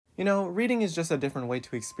You know, reading is just a different way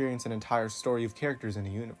to experience an entire story of characters in a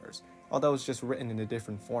universe, although it's just written in a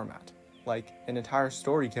different format. Like, an entire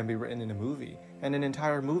story can be written in a movie, and an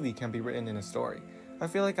entire movie can be written in a story. I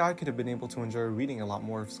feel like I could have been able to enjoy reading a lot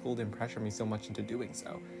more if school didn't pressure me so much into doing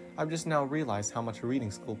so. I've just now realized how much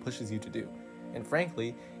reading school pushes you to do, and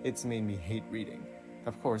frankly, it's made me hate reading.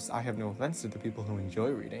 Of course, I have no offense to the people who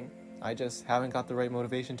enjoy reading, I just haven't got the right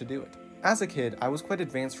motivation to do it. As a kid, I was quite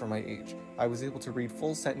advanced for my age. I was able to read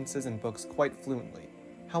full sentences and books quite fluently.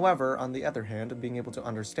 However, on the other hand, being able to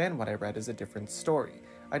understand what I read is a different story.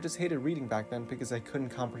 I just hated reading back then because I couldn't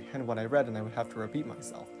comprehend what I read and I would have to repeat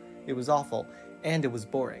myself. It was awful, and it was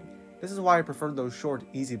boring. This is why I preferred those short,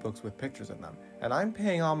 easy books with pictures in them, and I'm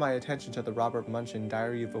paying all my attention to the Robert Munchin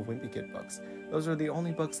Diary of a Wimpy Kid books. Those are the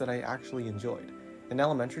only books that I actually enjoyed. In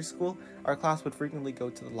elementary school, our class would frequently go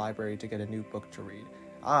to the library to get a new book to read.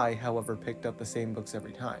 I, however, picked up the same books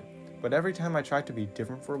every time. But every time I tried to be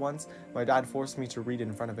different for once, my dad forced me to read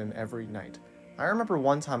in front of him every night. I remember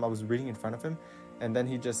one time I was reading in front of him, and then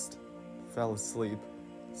he just fell asleep.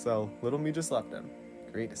 So, little me just left him.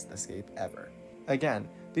 Greatest escape ever. Again,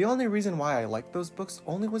 the only reason why I liked those books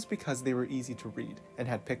only was because they were easy to read and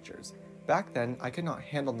had pictures. Back then, I could not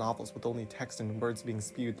handle novels with only text and words being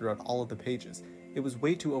spewed throughout all of the pages. It was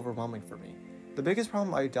way too overwhelming for me. The biggest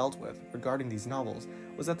problem I dealt with regarding these novels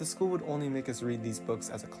was that the school would only make us read these books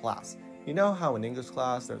as a class. You know how in English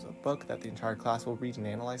class there's a book that the entire class will read and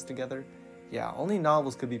analyze together? Yeah, only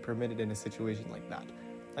novels could be permitted in a situation like that.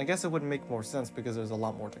 I guess it would make more sense because there's a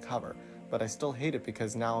lot more to cover, but I still hate it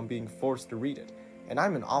because now I'm being forced to read it, and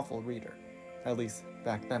I'm an awful reader. At least,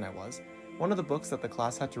 back then I was. One of the books that the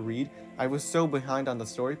class had to read, I was so behind on the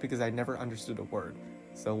story because I never understood a word.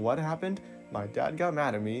 So what happened? My dad got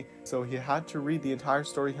mad at me, so he had to read the entire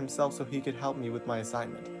story himself so he could help me with my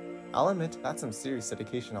assignment. I'll admit, that's some serious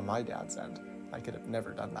dedication on my dad's end. I could have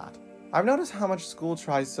never done that. I've noticed how much school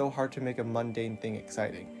tries so hard to make a mundane thing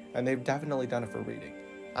exciting, and they've definitely done it for reading.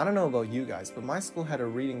 I don't know about you guys, but my school had a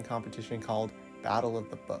reading competition called Battle of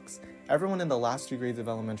the Books. Everyone in the last 2 grades of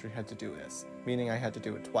elementary had to do this, meaning I had to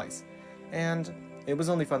do it twice. And it was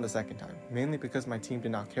only fun the second time, mainly because my team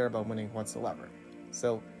did not care about winning whatsoever.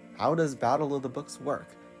 So, how does Battle of the Books work?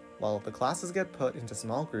 Well, the classes get put into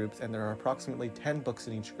small groups and there are approximately 10 books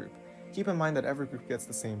in each group. Keep in mind that every group gets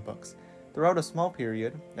the same books. Throughout a small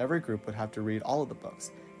period, every group would have to read all of the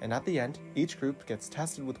books, and at the end, each group gets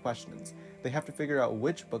tested with questions. They have to figure out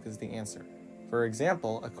which book is the answer. For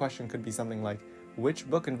example, a question could be something like, which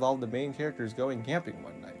book involved the main characters going camping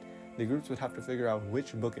one night? The groups would have to figure out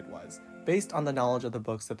which book it was, based on the knowledge of the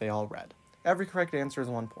books that they all read. Every correct answer is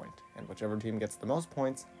 1 point, and whichever team gets the most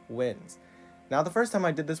points wins. Now, the first time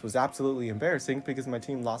I did this was absolutely embarrassing because my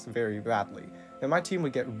team lost very badly, and my team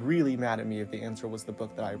would get really mad at me if the answer was the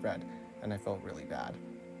book that I read, and I felt really bad.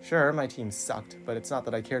 Sure, my team sucked, but it's not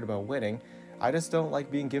that I cared about winning. I just don't like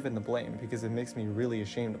being given the blame because it makes me really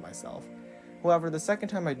ashamed of myself. However, the second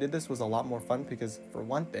time I did this was a lot more fun because, for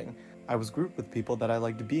one thing, I was grouped with people that I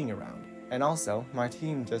liked being around, and also, my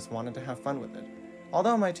team just wanted to have fun with it.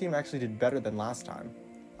 Although my team actually did better than last time.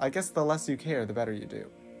 I guess the less you care, the better you do.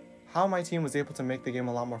 How my team was able to make the game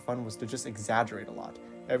a lot more fun was to just exaggerate a lot.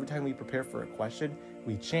 Every time we prepare for a question,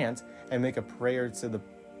 we chant and make a prayer to the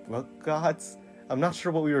book gods. I'm not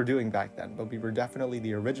sure what we were doing back then, but we were definitely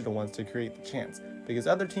the original ones to create the chants, because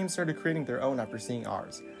other teams started creating their own after seeing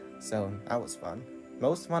ours. So that was fun.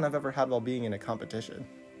 Most fun I've ever had while being in a competition.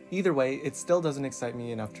 Either way, it still doesn't excite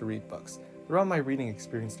me enough to read books. Throughout my reading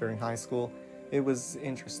experience during high school, it was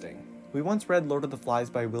interesting. We once read Lord of the Flies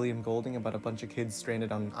by William Golding about a bunch of kids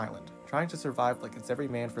stranded on an island, trying to survive like it's every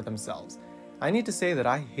man for themselves. I need to say that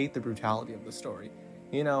I hate the brutality of the story.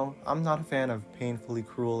 You know, I'm not a fan of painfully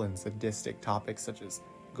cruel and sadistic topics such as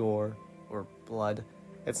gore or blood.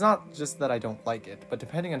 It's not just that I don't like it, but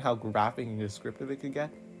depending on how graphic and descriptive it could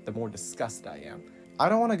get, the more disgusted I am. I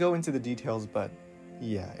don't want to go into the details, but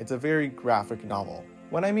yeah, it's a very graphic novel.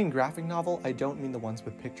 When I mean graphic novel, I don't mean the ones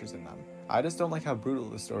with pictures in them. I just don't like how brutal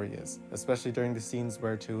the story is, especially during the scenes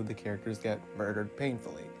where 2 of the characters get murdered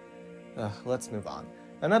painfully. Let's move on.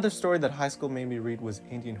 Another story that high school made me read was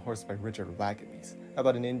Indian Horse by Richard Wagamis,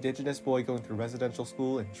 about an indigenous boy going through residential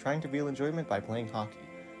school and trying to feel enjoyment by playing hockey.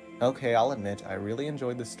 Okay, I'll admit, I really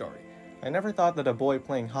enjoyed this story. I never thought that a boy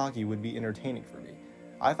playing hockey would be entertaining for me.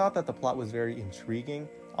 I thought that the plot was very intriguing,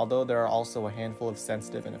 although there are also a handful of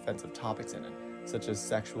sensitive and offensive topics in it, such as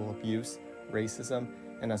sexual abuse, racism,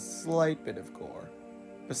 and a slight bit of gore.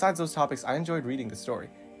 Besides those topics, I enjoyed reading the story,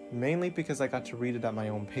 mainly because I got to read it at my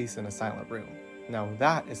own pace in a silent room. Now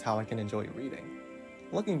that is how I can enjoy reading.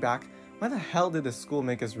 Looking back, why the hell did the school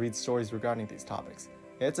make us read stories regarding these topics?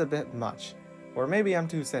 It's a bit much. Or maybe I'm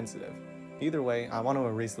too sensitive. Either way, I want to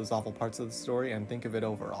erase those awful parts of the story and think of it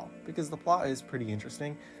overall, because the plot is pretty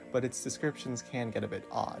interesting, but its descriptions can get a bit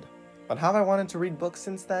odd. But have I wanted to read books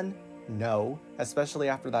since then? No, especially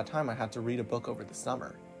after that time I had to read a book over the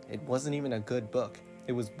summer. It wasn't even a good book.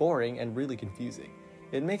 It was boring and really confusing.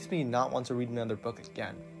 It makes me not want to read another book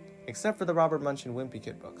again, except for the Robert Munsch and Wimpy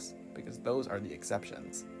Kid books, because those are the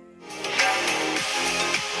exceptions.